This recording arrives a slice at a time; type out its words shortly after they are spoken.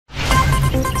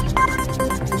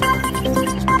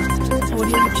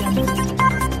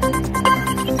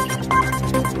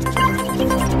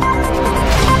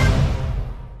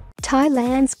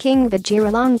Thailand's King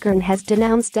Vajiralongkorn has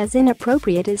denounced as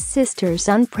inappropriate his sister's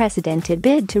unprecedented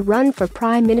bid to run for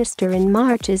Prime Minister in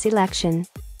March's election.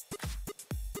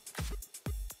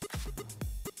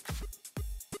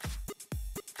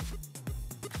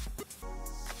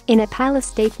 In a palace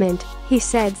statement, he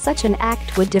said such an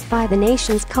act would defy the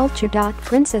nation's culture.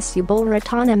 Princess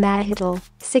Ubolratana Mahidol,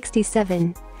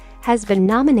 67, has been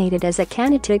nominated as a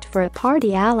candidate for a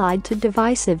party allied to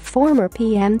divisive former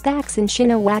PM Thaksin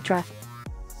Shinawatra.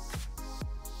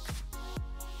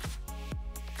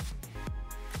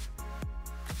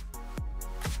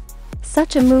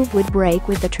 Such a move would break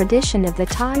with the tradition of the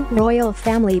Thai royal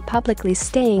family publicly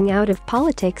staying out of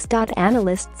politics.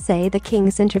 Analysts say the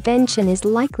king's intervention is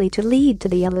likely to lead to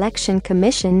the Election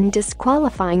Commission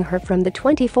disqualifying her from the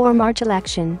 24 March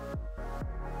election.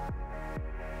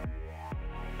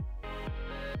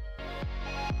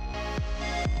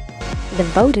 The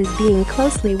vote is being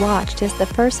closely watched as the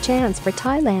first chance for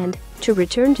Thailand to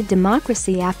return to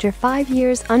democracy after 5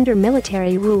 years under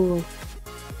military rule.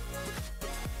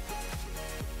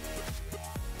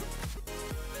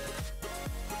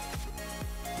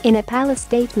 In a palace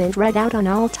statement read out on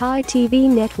all Thai TV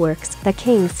networks, the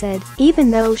king said,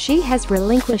 even though she has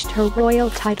relinquished her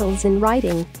royal titles in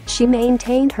writing, she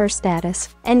maintained her status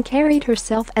and carried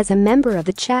herself as a member of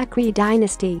the Chakri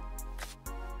dynasty.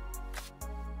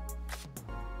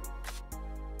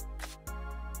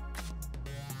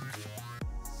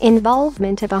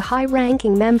 Involvement of a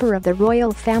high-ranking member of the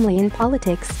royal family in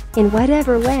politics, in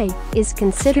whatever way, is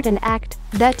considered an act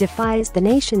that defies the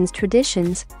nation's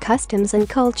traditions, customs and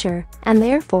culture, and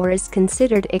therefore is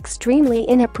considered extremely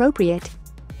inappropriate.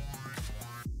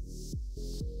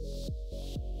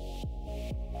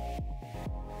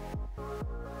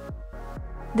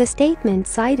 The statement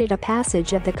cited a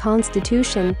passage of the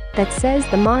Constitution that says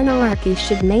the monarchy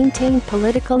should maintain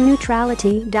political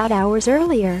neutrality. Hours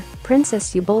earlier,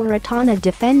 Princess Ubolratana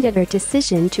defended her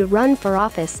decision to run for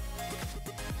office.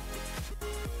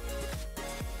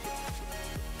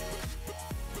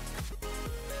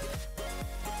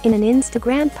 In an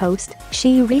Instagram post,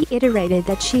 she reiterated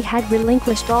that she had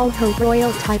relinquished all her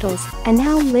royal titles and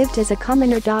now lived as a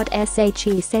commoner.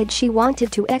 She said she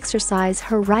wanted to exercise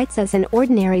her rights as an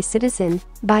ordinary citizen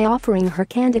by offering her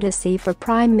candidacy for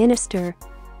Prime Minister.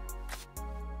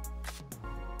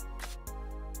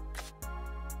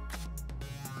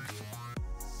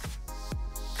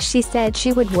 She said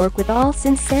she would work with all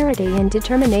sincerity and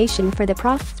determination for the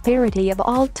prosperity of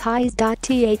all Thais.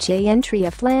 The entry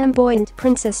of flamboyant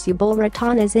Princess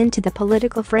Ubolratana's into the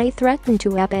political fray threatened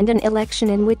to upend an election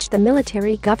in which the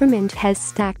military government has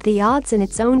stacked the odds in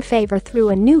its own favor through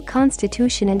a new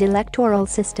constitution and electoral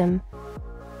system.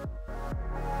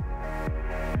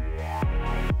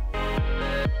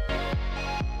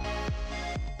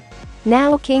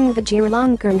 Now King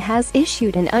Vajiralongkorn has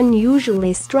issued an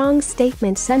unusually strong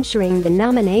statement censuring the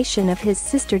nomination of his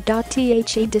sister.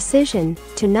 The decision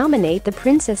to nominate the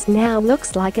princess now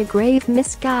looks like a grave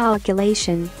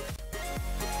miscalculation.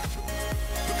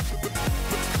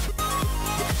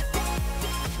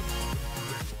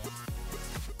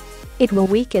 It will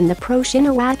weaken the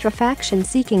pro-Shinawatra faction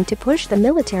seeking to push the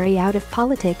military out of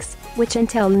politics, which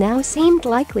until now seemed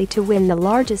likely to win the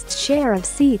largest share of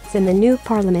seats in the new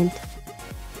parliament.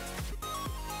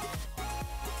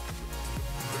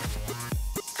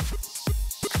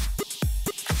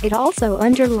 It also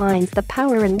underlines the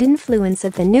power and influence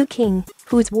of the new king,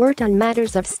 whose word on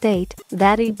matters of state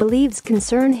that he believes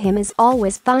concern him is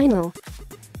always final.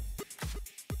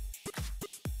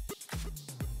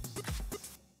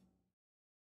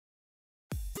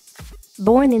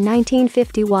 Born in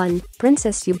 1951,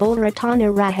 Princess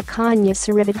Ubolratana Rahakanya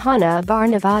Sarivadhana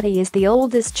Barnavati is the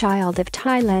oldest child of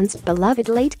Thailand's beloved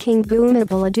late King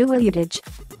Bhumibol.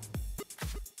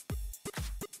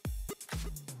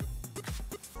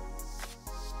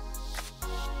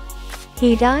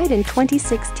 He died in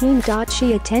 2016.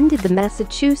 She attended the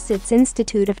Massachusetts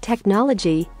Institute of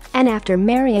Technology, and after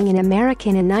marrying an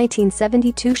American in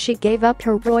 1972 she gave up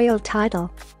her royal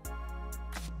title.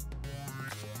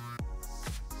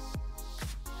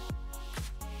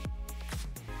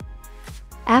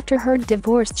 After her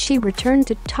divorce she returned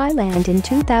to Thailand in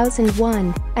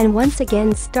 2001 and once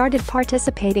again started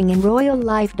participating in royal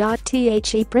life.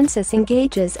 The princess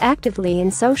engages actively in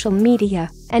social media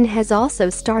and has also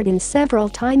starred in several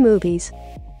Thai movies.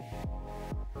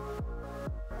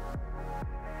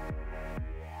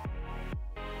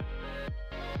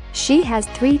 She has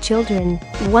 3 children,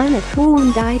 one of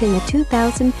whom died in the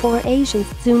 2004 Asian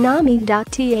tsunami.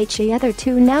 The other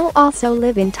 2 now also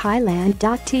live in Thailand.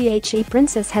 The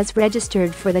princess has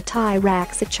registered for the Thai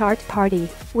Raksa Chart Party,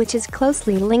 which is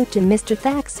closely linked to Mr.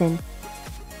 Thaksin.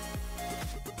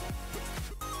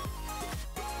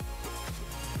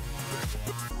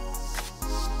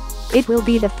 It will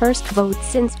be the first vote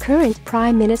since current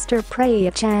Prime Minister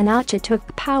Prayut Chan-o-cha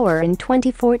took power in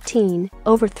 2014,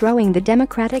 overthrowing the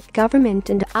democratic government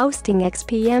and ousting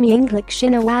ex-PM Thaksin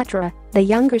Shinawatra, the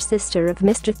younger sister of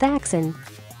Mr. Thaksin.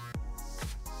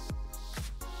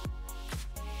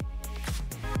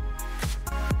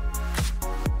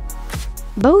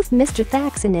 Both Mr.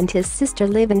 Thaksin and his sister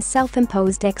live in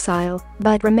self-imposed exile,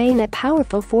 but remain a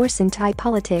powerful force in Thai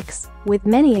politics, with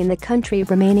many in the country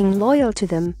remaining loyal to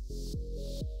them.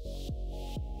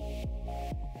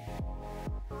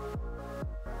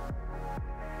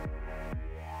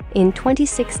 In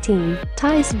 2016,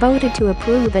 Thais voted to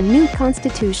approve a new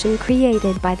constitution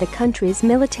created by the country's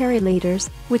military leaders,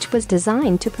 which was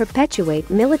designed to perpetuate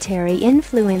military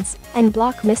influence and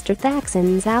block Mr.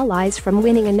 Thaksin's allies from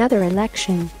winning another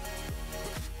election.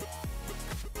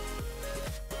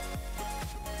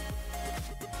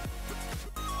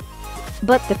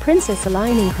 But the princess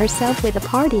aligning herself with a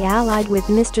party allied with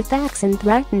Mr. Thaksin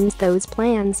threatens those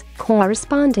plans,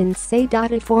 correspondents say.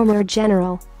 A former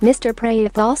general, Mr.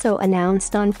 Prayut also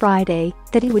announced on Friday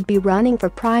that he would be running for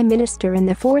prime minister in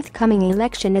the forthcoming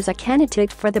election as a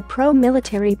candidate for the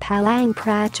pro-military Palang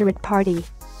Pracharat party.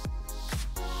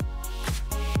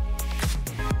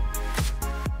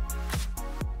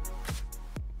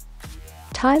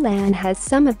 Thailand has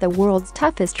some of the world's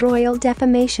toughest royal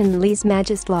defamation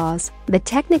lèse-majesté laws, but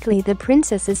technically the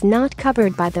princess is not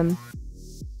covered by them.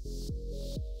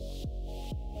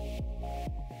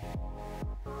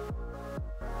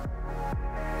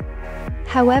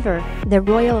 However, the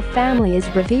royal family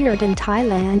is revered in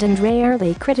Thailand and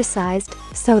rarely criticized,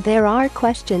 so there are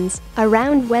questions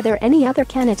around whether any other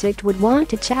candidate would want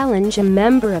to challenge a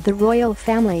member of the royal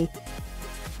family.